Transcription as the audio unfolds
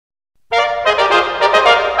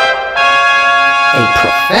a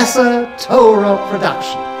Professor Torah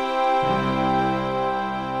production.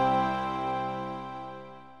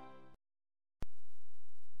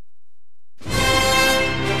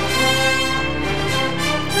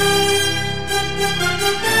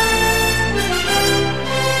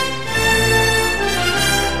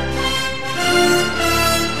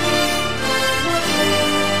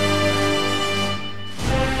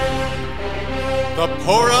 The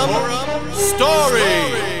Purim Story.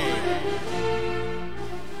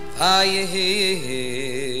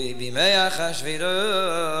 B'nai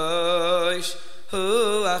Achashverosh,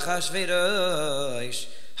 Achashverosh,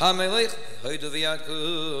 Hamelech hoydu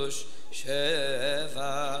v'yakush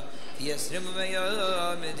sheva v'yesrim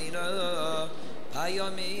v'yam medina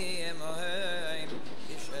hayomim oheim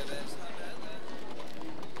yisheves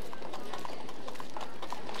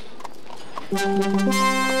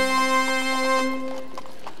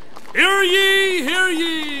Hear ye, hear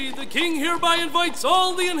ye! The king hereby invites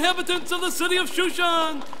all the inhabitants of the city of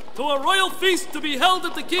Shushan to a royal feast to be held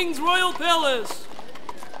at the king's royal palace.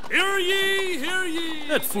 Hear ye, hear ye!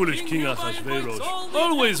 That foolish King Achashverosh,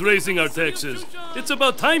 always raising our taxes. It's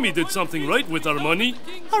about time he did something right with our money.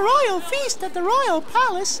 A royal feast at the royal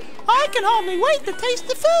palace? I can hardly wait to taste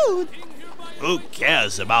the food. Who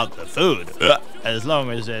cares about the food? As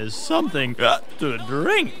long as there's something to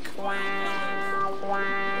drink.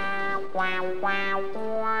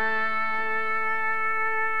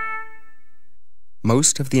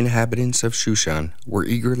 Most of the inhabitants of Shushan were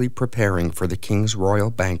eagerly preparing for the king's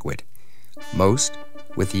royal banquet. Most,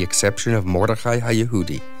 with the exception of Mordechai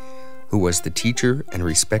HaYehudi, who was the teacher and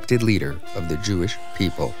respected leader of the Jewish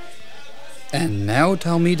people. And now,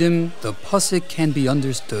 Talmidim, the pasuk can be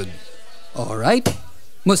understood. All right,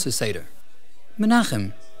 Musa Seder.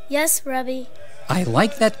 Menachem. Yes, Rabbi. I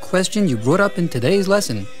like that question you brought up in today's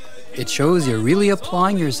lesson. It shows you're really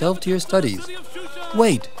applying yourself to your studies.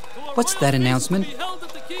 Wait, what's that announcement? Hear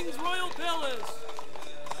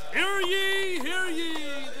ye, hear ye!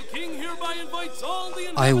 The king hereby invites all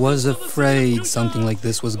the I was afraid something like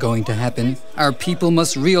this was going to happen. Our people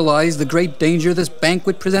must realize the great danger this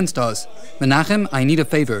banquet presents to us. Menachem, I need a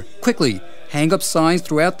favor. Quickly, hang up signs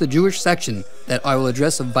throughout the Jewish section that I will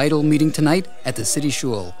address a vital meeting tonight at the city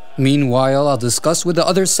shul. Meanwhile, I'll discuss with the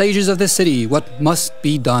other sages of the city what must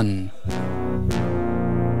be done.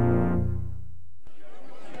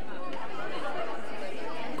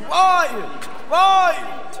 Quiet!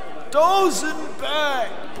 Quiet! Those in back,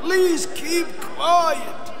 please keep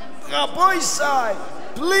quiet. Rabbi Sai,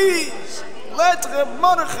 please, let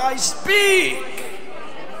Mordechai speak.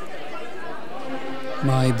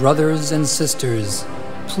 My brothers and sisters,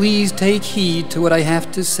 please take heed to what I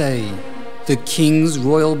have to say. The king's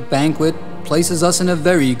royal banquet places us in a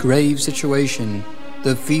very grave situation.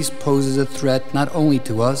 The feast poses a threat not only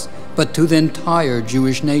to us, but to the entire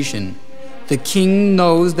Jewish nation. The king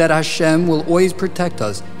knows that Hashem will always protect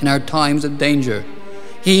us in our times of danger.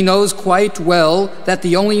 He knows quite well that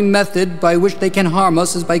the only method by which they can harm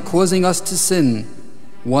us is by causing us to sin.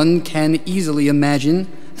 One can easily imagine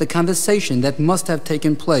the conversation that must have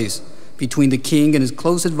taken place between the king and his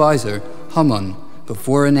close advisor, Haman,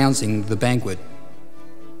 before announcing the banquet.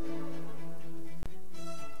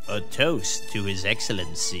 A toast to His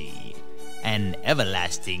Excellency, an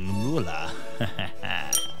everlasting ruler.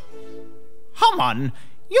 Haman,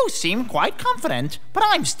 you seem quite confident, but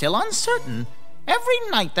I'm still uncertain. Every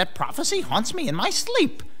night that prophecy haunts me in my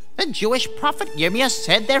sleep. The Jewish prophet Yirmiyah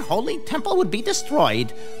said their holy temple would be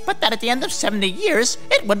destroyed, but that at the end of 70 years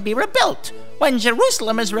it would be rebuilt. When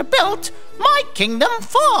Jerusalem is rebuilt, my kingdom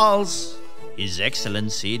falls. His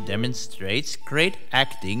Excellency demonstrates great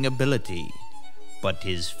acting ability, but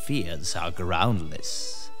his fears are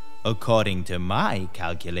groundless. According to my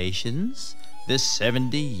calculations, the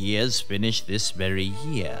 70 years finish this very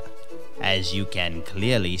year. As you can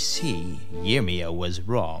clearly see, Yirmiyah was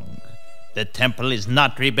wrong. The temple is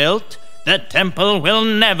not rebuilt. The temple will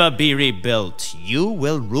never be rebuilt. You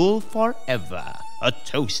will rule forever. A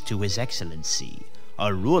toast to His Excellency,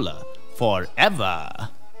 a ruler forever.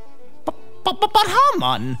 But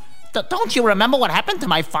Haman, don't you remember what happened to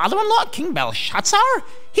my father-in-law, King Belshazzar?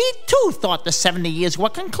 He too thought the 70 years were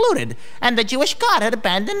concluded, and the Jewish God had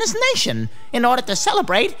abandoned his nation. In order to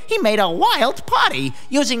celebrate, he made a wild party,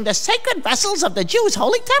 using the sacred vessels of the Jews'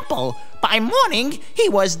 holy temple. By morning, he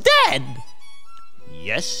was dead.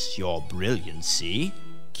 Yes, Your Brilliancy.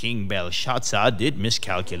 King Belshazzar did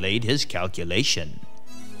miscalculate his calculation.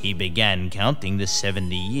 He began counting the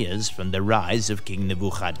 70 years from the rise of King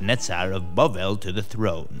Nebuchadnezzar of Bavel to the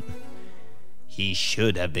throne. He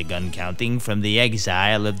should have begun counting from the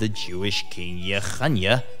exile of the Jewish king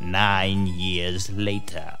Yechaniah 9 years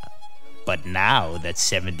later. But now that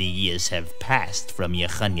 70 years have passed from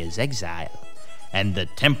Yechoniah's exile, and the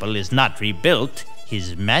temple is not rebuilt,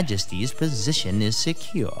 His Majesty's position is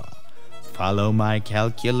secure. Follow my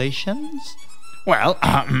calculations? Well,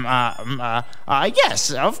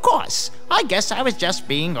 yes, of course. I guess I was just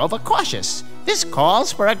being overcautious. This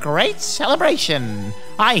calls for a great celebration.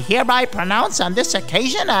 I hereby pronounce on this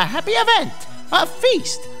occasion a happy event. A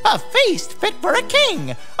feast fit for a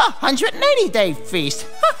king. 180-day feast.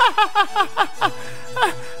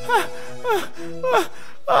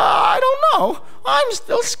 I don't know. I'm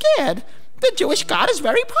still scared. The Jewish God is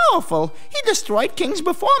very powerful. He destroyed kings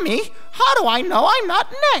before me. How do I know I'm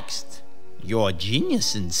not next? Your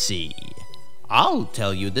genius in C. I'll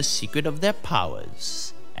tell you the secret of their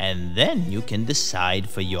powers, and then you can decide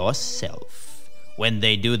for yourself. When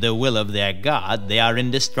they do the will of their God, they are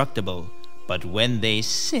indestructible. But when they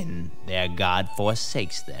sin, their God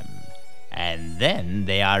forsakes them. And then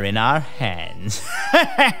they are in our hands.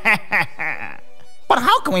 But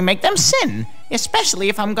how can we make them sin? Especially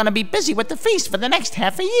if I'm going to be busy with the feast for the next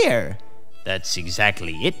half a year. That's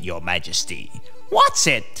exactly it, Your Majesty. What's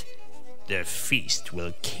it? The feast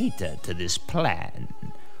will cater to this plan.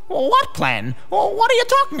 What plan? What are you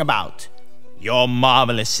talking about? You're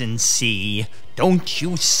marvelous in C. Don't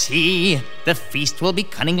you see? The feast will be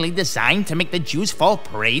cunningly designed to make the Jews fall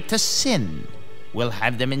prey to sin. We'll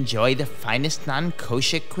have them enjoy the finest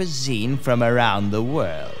non-kosher cuisine from around the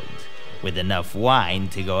world. With enough wine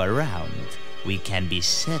to go around, we can be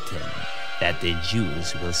certain that the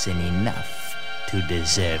Jews will sin enough to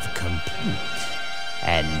deserve complete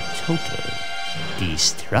and total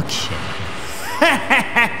destruction.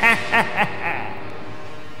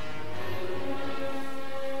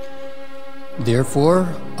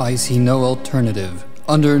 Therefore, I see no alternative.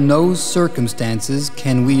 Under no circumstances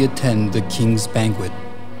can we attend the king's banquet.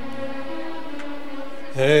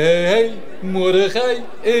 Hey, Mordechai,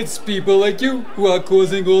 it's people like you who are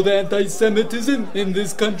causing all the anti-Semitism in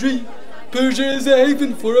this country. Persia is a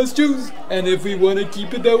haven for us Jews, and if we want to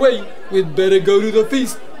keep it that way, we'd better go to the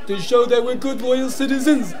feast to show that we're good loyal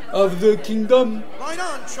citizens of the kingdom. Right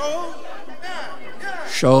on, Shaul.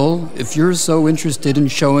 Shaul, if you're so interested in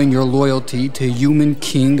showing your loyalty to human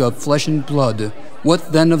king of flesh and blood,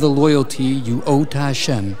 what then of the loyalty you owe to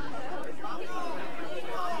Hashem?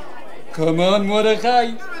 Come on,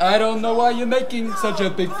 Mordechai. I don't know why you're making such a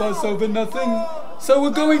big fuss over nothing. So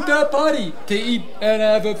we're going to a party to eat and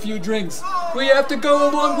have a few drinks. We have to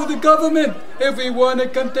go along with the government if we want to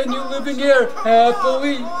continue living here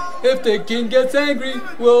happily. If the king gets angry,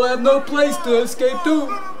 we'll have no place to escape to.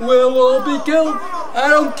 We'll all be killed. I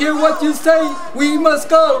don't care what you say. We must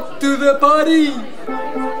go to the party.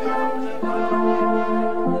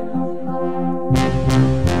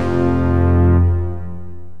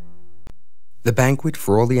 The banquet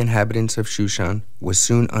for all the inhabitants of Shushan was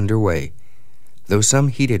soon underway. Though some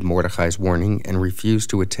heeded Mordechai's warning and refused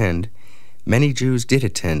to attend, many Jews did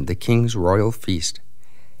attend the king's royal feast.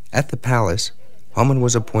 At the palace, Haman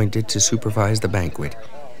was appointed to supervise the banquet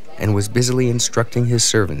and was busily instructing his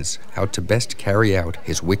servants how to best carry out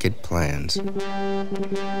his wicked plans.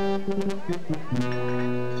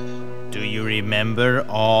 Do you remember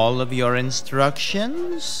all of your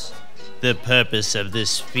instructions? The purpose of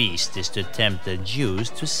this feast is to tempt the Jews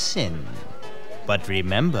to sin. But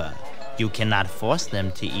remember, you cannot force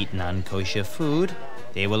them to eat non-kosher food.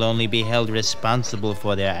 They will only be held responsible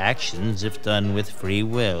for their actions if done with free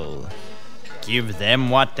will. Give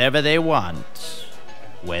them whatever they want.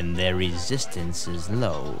 When their resistance is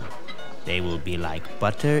low, they will be like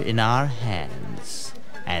butter in our hands.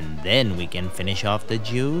 And then we can finish off the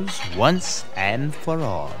Jews once and for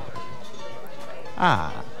all.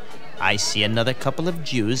 I see another couple of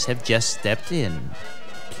Jews have just stepped in.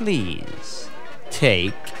 Please,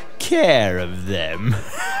 take care of them.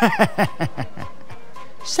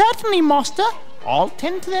 Certainly, master. I'll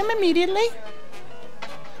tend to them immediately.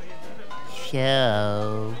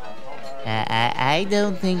 So, I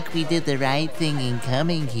don't think we did the right thing in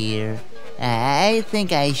coming here. I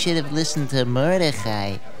think I should have listened to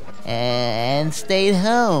Mordechai and stayed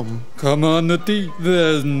home. Come on, Nati.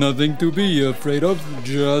 There's nothing to be afraid of.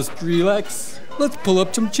 Just relax. Let's pull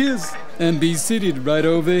up some chairs and be seated right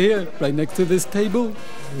over here, right next to this table.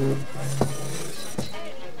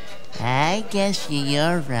 I guess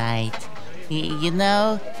you're right. You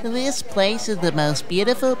know, this place is the most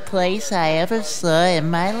beautiful place I ever saw in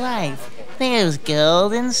my life. There's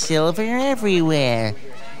gold and silver everywhere.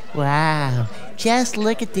 Wow, just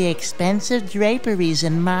look at the expensive draperies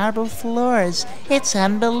and marble floors. It's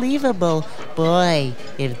unbelievable. Boy,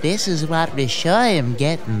 if this is what Rishoyim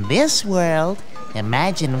get in this world,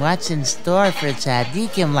 Imagine what's in store for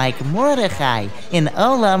tzaddikim like Mordechai in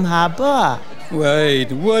Olam Haba.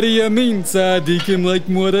 Wait, what do you mean, tzaddikim like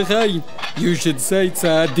Mordechai? You should say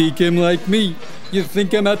tzaddikim like me. You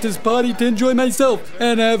think I'm at this party to enjoy myself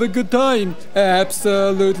and have a good time?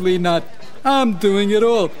 Absolutely not. I'm doing it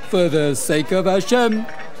all for the sake of Hashem.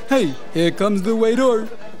 Hey, here comes the waiter.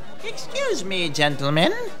 Excuse me,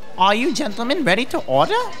 gentlemen. Are you gentlemen ready to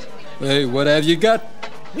order? Hey, what have you got?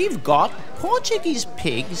 We've got Portuguese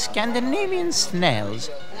pigs, Scandinavian snails,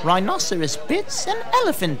 rhinoceros bits and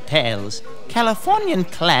elephant tails, Californian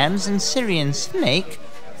clams and Syrian snake,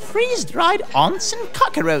 freeze-dried ants and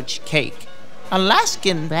cockroach cake,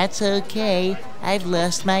 Alaskan... That's okay. I've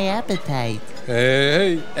lost my appetite.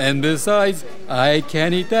 Hey, and besides, I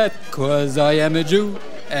can't eat that 'cause I am a Jew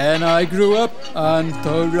and I grew up on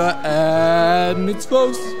Torah and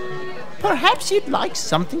mitzvos. Perhaps you'd like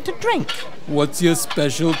something to drink. What's your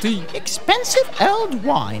specialty? Expensive old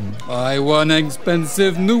wine. I want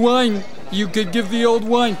expensive new wine. You could give the old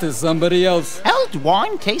wine to somebody else. Old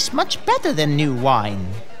wine tastes much better than new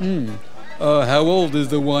wine. How old is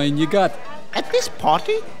the wine you got? At this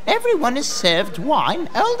party, everyone is served wine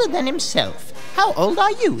older than himself. How old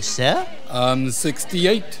are you, sir? I'm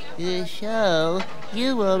 68. Shul,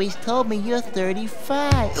 you always told me you're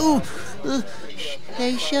 35. Ooh,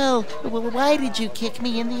 hey, Shul, why did you kick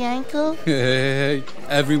me in the ankle? Hey,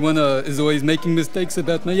 everyone is always making mistakes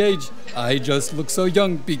about my age. I just look so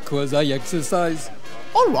young because I exercise.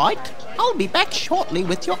 All right, I'll be back shortly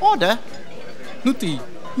with your order. Nuti,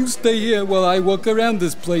 you stay here while I walk around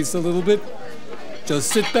this place a little bit.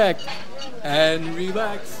 Just sit back and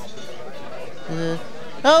relax.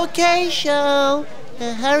 Okay, Shul.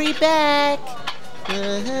 Hurry back.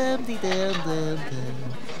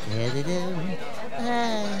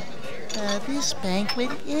 This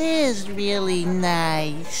banquet is really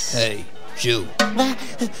nice. Hey, Jew.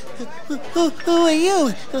 Who are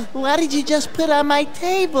you? What did you just put on my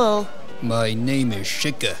table? My name is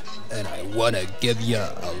Shika, and I want to give you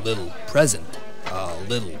a little present. A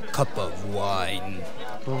little cup of wine.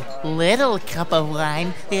 Little cup of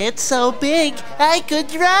wine? It's so big, I could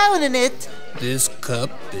drown in it. This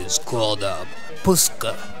cup is called a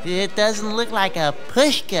puska. It doesn't look like a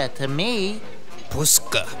pushka to me.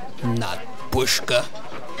 Puska, not pushka.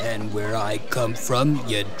 And where I come from,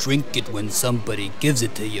 you drink it when somebody gives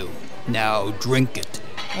it to you. Now drink it.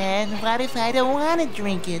 And what if I don't want to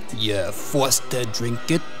drink it? You're forced to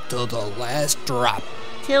drink it till the last drop.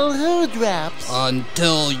 Till who drops?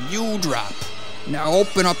 Until you drop. Now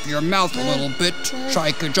open up your mouth a little bit so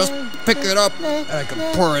I could just pick it up and I can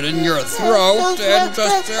pour it in your throat and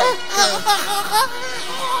just...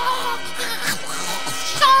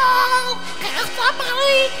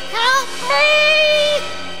 Somebody help me!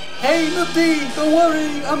 Hey, Nuti, don't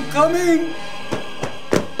worry, I'm coming.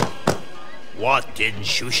 What in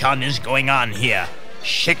Shushan is going on here?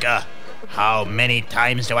 Shika, how many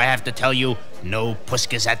times do I have to tell you, no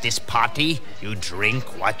puskas at this party? You drink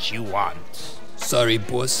what you want. Sorry,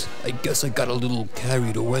 boss. I guess I got a little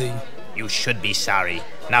carried away. You should be sorry.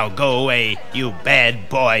 Now go away, you bad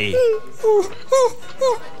boy.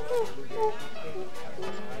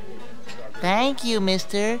 Thank you,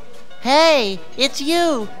 mister. Hey, it's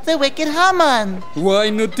you, the wicked Haman. Why,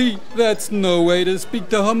 Nuti? That's no way to speak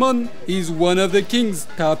to Haman. He's one of the king's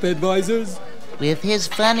top advisors. With his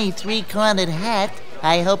funny three-cornered hat,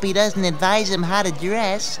 I hope he doesn't advise him how to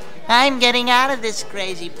dress. I'm getting out of this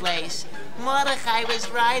crazy place. Mordechai was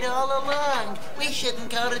right all along. We shouldn't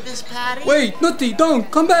go to this party. Wait, Nuti, don't!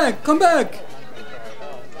 Come back! Come back!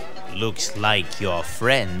 Looks like your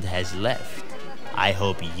friend has left. I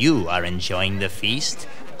hope you are enjoying the feast.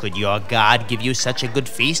 Could your God give you such a good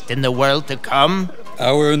feast in the world to come?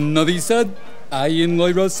 Our Navi said, Ayin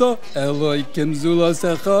loy rasa, Eloi kim zula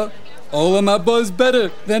secha. Olam Haba is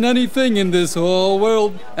better than anything in this whole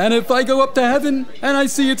world. And if I go up to heaven and I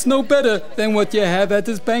see it's no better than what you have at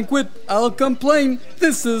this banquet, I'll complain.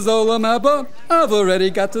 This is Olam Haba. I've already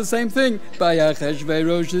got the same thing by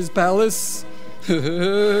Achashverosh's palace.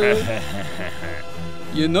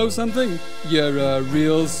 You know something? You're a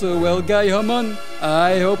real swell guy, Haman.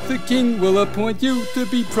 I hope the king will appoint you to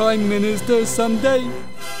be prime minister someday.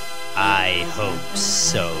 I hope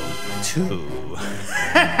so, too.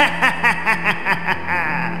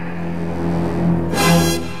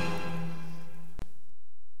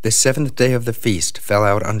 The seventh day of the feast fell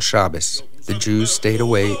out on Shabbos. The Jews stayed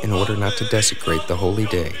away in order not to desecrate the holy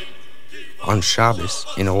day. On Shabbos,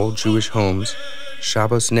 in all Jewish homes,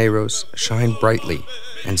 Shabbos Neros shine brightly,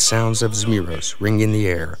 and sounds of Zmiros ring in the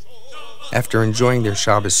air. After enjoying their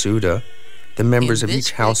Shabbos Suda, the members of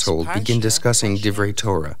each household begin discussing Divrei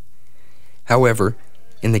Torah. However,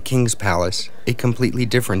 in the king's palace, a completely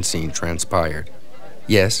different scene transpired.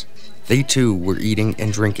 Yes, they too were eating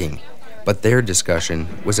and drinking, but their discussion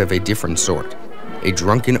was of a different sort. A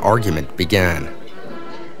drunken argument began.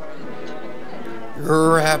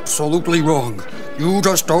 You're absolutely wrong. You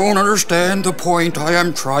just don't understand the point I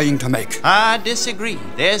am trying to make. I disagree.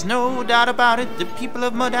 There's no doubt about it. The people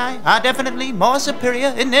of Mordechai are definitely more superior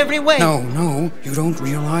in every way. No, you don't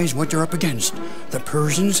realize what you're up against. The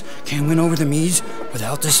Persians can win over the Medes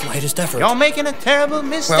without the slightest effort. You're making a terrible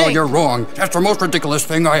mistake. Well, you're wrong. That's the most ridiculous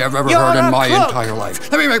thing I have ever heard in my entire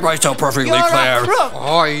life. Let me make myself perfectly clear.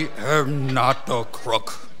 I am not the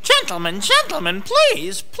crook. Gentlemen,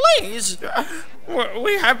 please.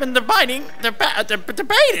 We have been debating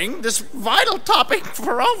this vital topic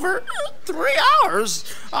for over 3 hours.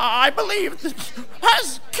 I believe that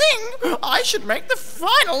as king, I should make the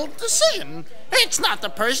final decision. It's not the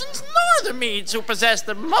Persians nor the Medes who possess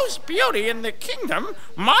the most beauty in the kingdom.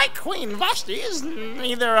 My queen Vashti is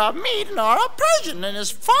neither a Mede nor a Persian and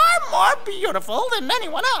is far more beautiful than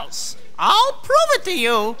anyone else. I'll prove it to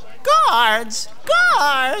you. Guards!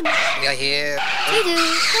 We are here. To do the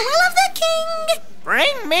will of the king.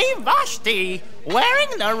 Bring me Vashti, wearing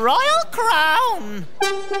the royal crown.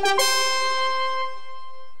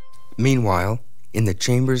 Meanwhile, in the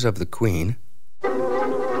chambers of the queen...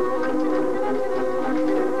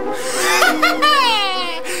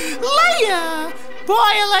 Leia, boil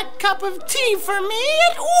a cup of tea for me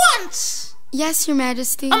at once. Yes, Your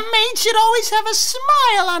Majesty. A maid should always have a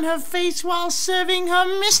smile on her face while serving her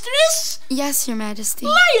mistress. Yes, Your Majesty.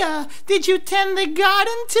 Leia, did you tend the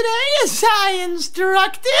garden today as I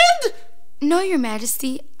instructed? No, Your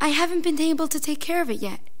Majesty. I haven't been able to take care of it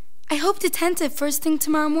yet. I hope to tend it first thing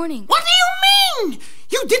tomorrow morning. What do you mean?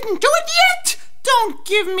 You didn't do it yet? Don't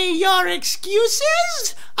give me your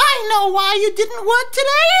excuses. I know why you didn't work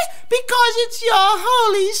today. Because it's your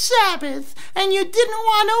holy Sabbath, and you didn't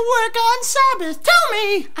want to work on Sabbath. Tell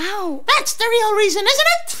me. Ow. That's the real reason, isn't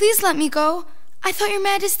it? Please let me go. I thought Your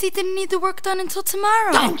Majesty didn't need the work done until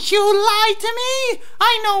tomorrow. Don't you lie to me.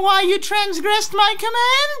 I know why you transgressed my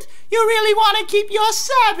command. You really want to keep your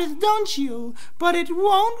Sabbath, don't you? But it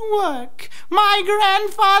won't work. My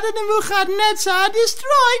grandfather Nebuchadnezzar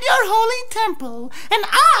destroyed your holy temple, and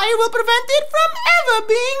I will prevent it from ever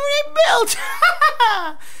being rebuilt.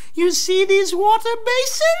 You see these water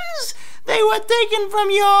basins? They were taken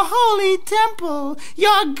from your holy temple.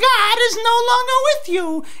 Your God is no longer with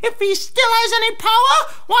you. If he still has any power,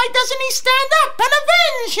 why doesn't he stand up and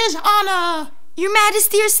avenge his honor? Your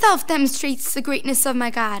Majesty yourself demonstrates the greatness of my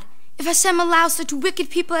God. If Hashem allows such wicked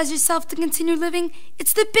people as yourself to continue living,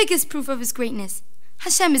 it's the biggest proof of his greatness.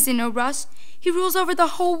 Hashem is in no rush. He rules over the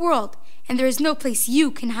whole world, and there is no place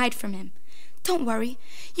you can hide from him. Don't worry.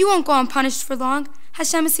 You won't go unpunished for long.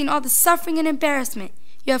 Hashem has seen all the suffering and embarrassment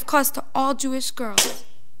you have caused to all Jewish girls.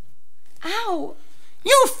 Ow!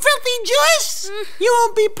 You filthy Jewess! You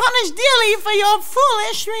will be punished dearly for your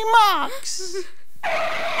foolish remarks.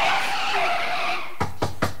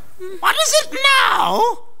 What is it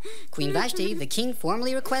now? Queen Vashti, the king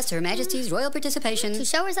formally requests Her Majesty's royal participation to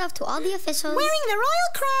show herself to all the officials wearing the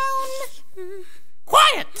royal crown.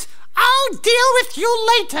 Quiet! I'll deal with you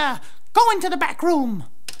later. Go into the back room.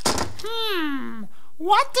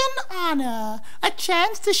 What an honor. A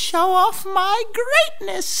chance to show off my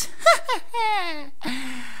greatness.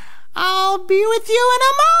 I'll be with you in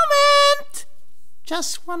a moment.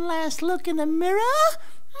 Just one last look in the mirror.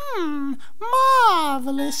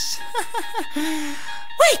 Marvelous.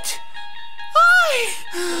 Wait!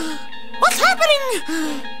 What's happening?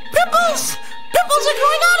 Pimples! Pimples are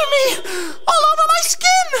growing out of me! All over my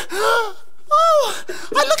skin! Oh,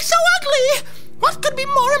 I look so ugly! What could be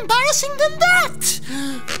more embarrassing than that?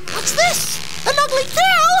 What's this? An ugly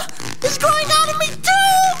tail is growing out of me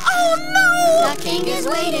too! Oh no! The king is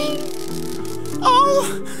waiting.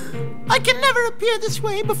 Oh, I can never appear this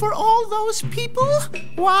way before all those people.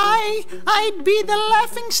 Why, I'd be the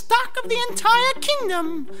laughing stock of the entire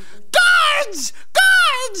kingdom. Guards!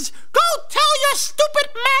 Guards! Go tell your stupid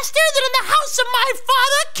master that in the house of my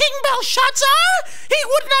father, King Belshazzar, he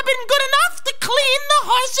wouldn't have been good enough to clean the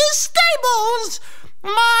horses' stables.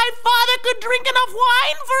 My father could drink enough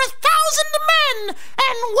wine for 1,000 men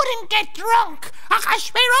and wouldn't get drunk.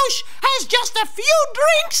 Achashverosh has just a few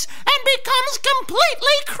drinks and becomes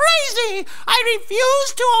completely crazy. I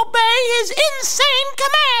refuse to obey his insane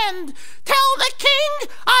command. Tell the king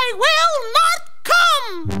I will not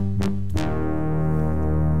come.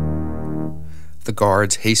 The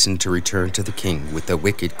guards hastened to return to the king with the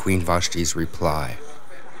wicked Queen Vashti's reply.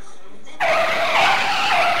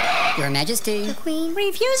 Your Majesty. The Queen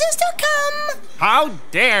refuses to come. How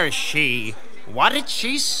dare she? What did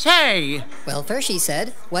she say? Well, first she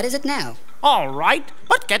said, what is it now? All right,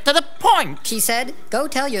 but get to the point. She said, go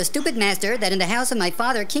tell your stupid master that in the house of my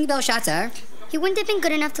father, King Belshazzar, he wouldn't have been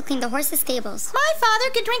good enough to clean the horses' stables. My father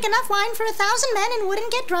could drink enough wine for 1,000 men and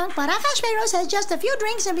wouldn't get drunk, but Achashverosh has just a few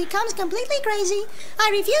drinks and becomes completely crazy. I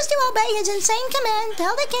refuse to obey his insane command.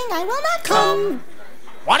 Tell the king I will not come.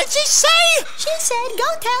 What did she say? She said, go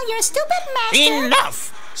tell your stupid master.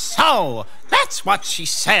 Enough! So, that's what she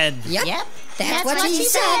said. Yep. That's what she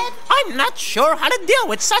said. I'm not sure how to deal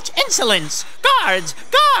with such insolence. Guards!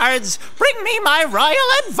 Guards! Bring me my royal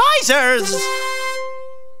advisors!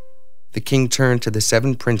 The king turned to the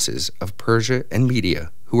 7 princes of Persia and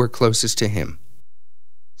Media who were closest to him.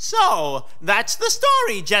 So, that's the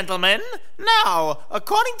story, gentlemen. Now,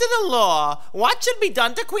 according to the law, what should be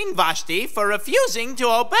done to Queen Vashti for refusing to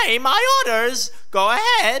obey my orders? Go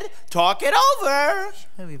ahead, talk it over.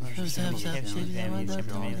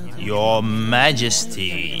 Your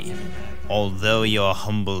Majesty, although your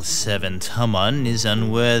humble servant Haman is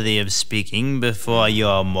unworthy of speaking before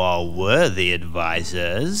your more worthy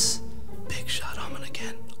advisors... Big shot Haman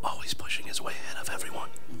again, always pushing his way ahead of everyone.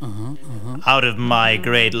 Out of my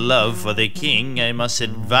great love for the king, I must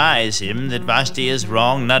advise him that Vashti is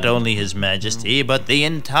wrong not only his majesty, but the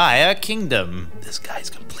entire kingdom. This guy's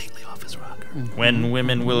completely off his rocker. When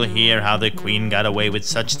women will hear how the queen got away with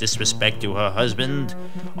such disrespect to her husband,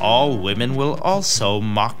 all women will also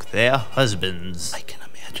mock their husbands. I can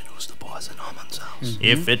imagine who's the boss in Haman's house.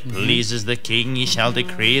 If it pleases the king, he shall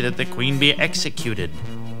decree that the queen be executed.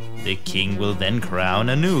 The king will then crown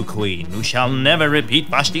a new queen, who shall never repeat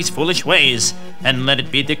Vashti's foolish ways, and let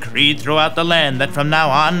it be decreed throughout the land that from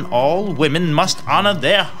now on all women must honor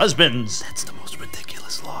their husbands. That's the most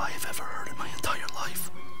ridiculous law I've ever heard in my entire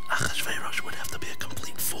life. Achashverosh would have to be a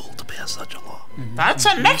complete fool to pass such a law. That's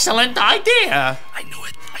an excellent idea. I knew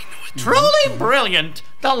it. Truly brilliant.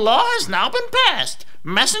 The law has now been passed.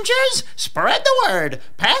 Messengers, spread the word.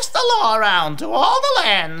 Pass the law around to all the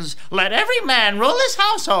lands. Let every man rule his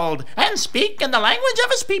household and speak in the language of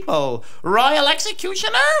his people. Royal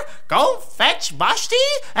executioner, go fetch Vashti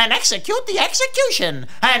and execute the execution.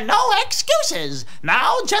 And no excuses.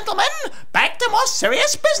 Now, gentlemen, back to more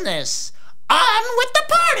serious business. On with the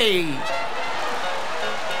party!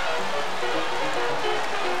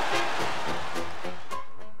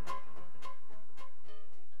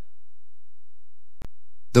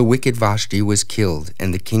 The wicked Vashti was killed,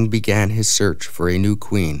 and the king began his search for a new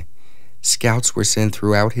queen. Scouts were sent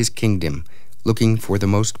throughout his kingdom, looking for the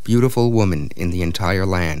most beautiful woman in the entire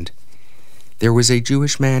land. There was a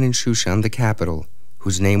Jewish man in Shushan, the capital,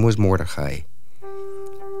 whose name was Mordechai.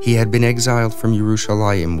 He had been exiled from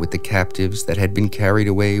Jerusalem with the captives that had been carried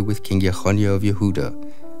away with King Jechoniah of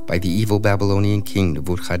Yehuda by the evil Babylonian king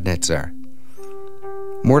Nebuchadnezzar.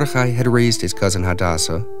 Mordechai had raised his cousin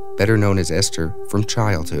Hadassah, better known as Esther, from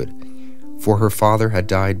childhood, for her father had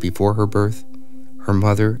died before her birth, her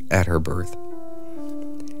mother at her birth.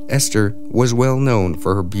 Esther was well known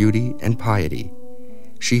for her beauty and piety.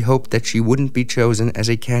 She hoped that she wouldn't be chosen as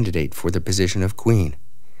a candidate for the position of queen.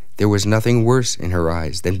 There was nothing worse in her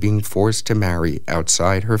eyes than being forced to marry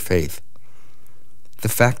outside her faith. The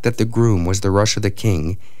fact that the groom was the rush of the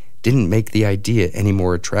king didn't make the idea any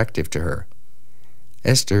more attractive to her.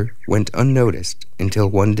 Esther went unnoticed until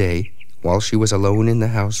one day, while she was alone in the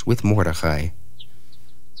house with Mordechai.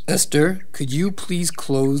 Esther, could you please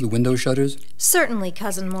close the window shutters? Certainly,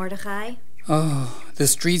 Cousin Mordechai. Oh, the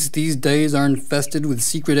streets these days are infested with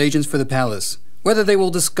secret agents for the palace. Whether they will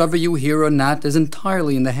discover you here or not is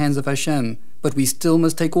entirely in the hands of Hashem, but we still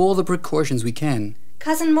must take all the precautions we can.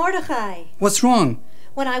 Cousin Mordechai. What's wrong?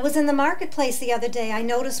 When I was in the marketplace the other day, I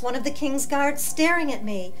noticed one of the king's guards staring at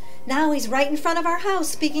me. Now he's right in front of our house,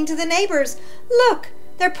 speaking to the neighbors. Look,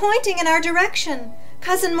 they're pointing in our direction.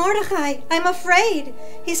 Cousin Mordechai, I'm afraid.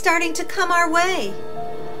 He's starting to come our way.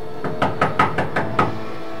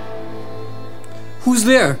 Who's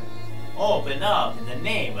there? Open up in the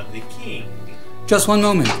name of the king. Just one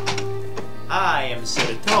moment. I am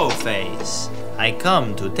Sir Toe-Face. I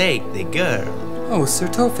come to take the girl. Oh, Sir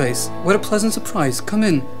Toe-Face, what a pleasant surprise. Come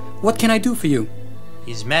in. What can I do for you?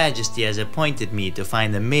 His Majesty has appointed me to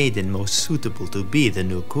find the maiden most suitable to be the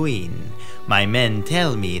new queen. My men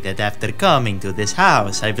tell me that after coming to this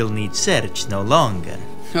house, I will need search no longer.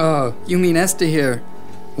 Oh, you mean Esther here.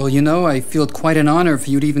 Well, you know, I feel it quite an honor for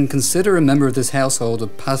you to even consider a member of this household a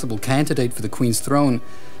possible candidate for the queen's throne.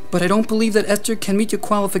 But I don't believe that Esther can meet your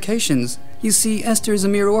qualifications. You see, Esther is a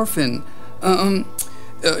mere orphan.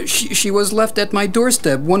 She was left at my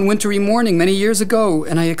doorstep one wintry morning many years ago,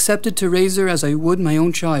 and I accepted to raise her as I would my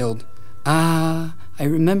own child. Ah, I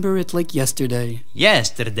remember it like yesterday.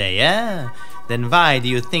 Yesterday, eh? Then why do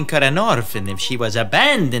you think her an orphan if she was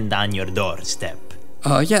abandoned on your doorstep?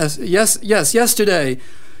 Yes, yesterday.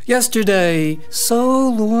 Yesterday, so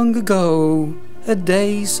long ago. A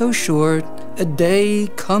day so short, a day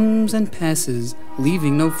comes and passes,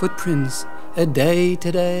 leaving no footprints. A day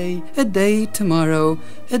today, a day tomorrow,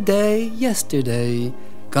 a day yesterday,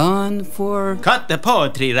 gone for... Cut the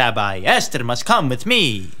poetry, Rabbi. Esther must come with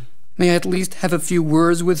me. May I at least have a few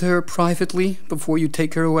words with her privately before you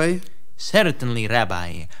take her away? Certainly,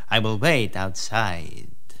 Rabbi. I will wait outside.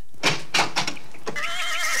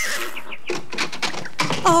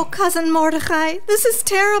 Oh, Cousin Mordechai, this is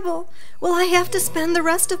terrible. Will I have to spend the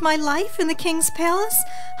rest of my life in the king's palace?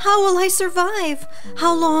 How will I survive?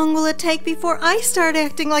 How long will it take before I start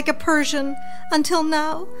acting like a Persian? Until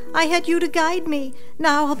now, I had you to guide me.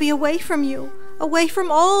 Now I'll be away from you, away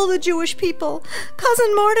from all the Jewish people.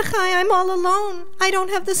 Cousin Mordechai, I'm all alone. I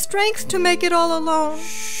don't have the strength to make it all alone.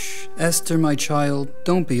 Shh, Esther, my child,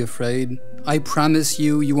 don't be afraid. I promise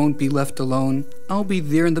you won't be left alone. I'll be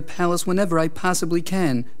there in the palace whenever I possibly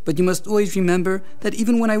can, but you must always remember that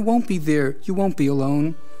even when I won't be there, you won't be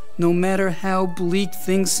alone. No matter how bleak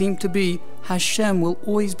things seem to be, Hashem will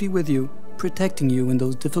always be with you, protecting you in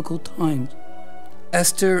those difficult times.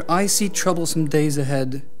 Esther, I see troublesome days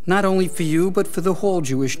ahead, not only for you, but for the whole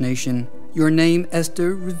Jewish nation. Your name,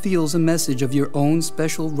 Esther, reveals a message of your own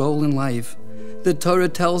special role in life. The Torah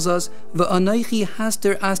tells us, "V'anochi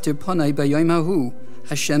haster aster panai b'yom hahu."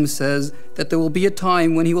 Hashem says that there will be a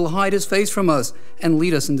time when He will hide His face from us and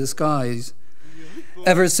lead us in disguise.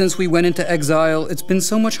 Ever since we went into exile, it's been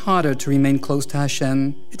so much harder to remain close to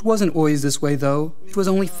Hashem. It wasn't always this way, though. It was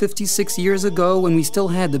only 56 years ago when we still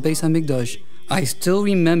had the Beis HaMikdash. I still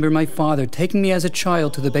remember my father taking me as a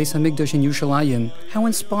child to the Beis HaMikdash in Yerushalayim. How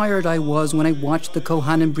inspired I was when I watched the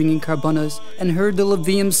Kohanim bringing karbanos and heard the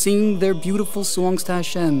Leviim singing their beautiful songs to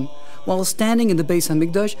Hashem. While standing in the Beis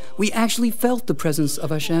HaMikdash, we actually felt the presence of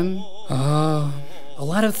Hashem. A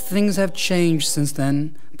lot of things have changed since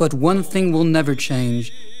then, but one thing will never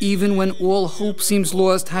change. Even when all hope seems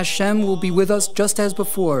lost, Hashem will be with us just as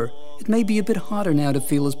before. It may be a bit harder now to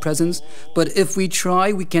feel His presence, but if we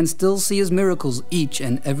try, we can still see His miracles each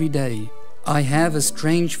and every day. I have a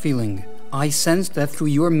strange feeling. I sense that through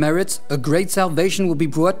your merits, a great salvation will be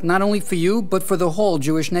brought not only for you, but for the whole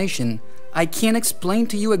Jewish nation. I can't explain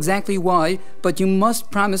to you exactly why, but you must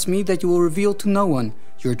promise me that you will reveal to no one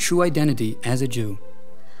your true identity as a Jew.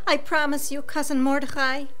 I promise you, Cousin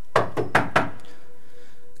Mordechai.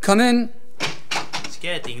 Come in. It's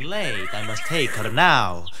getting late. I must take her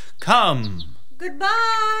now. Come.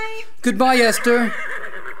 Goodbye. Goodbye, Esther.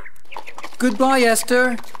 Goodbye,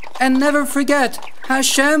 Esther. And never forget,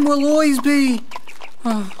 Hashem will always be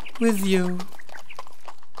with you.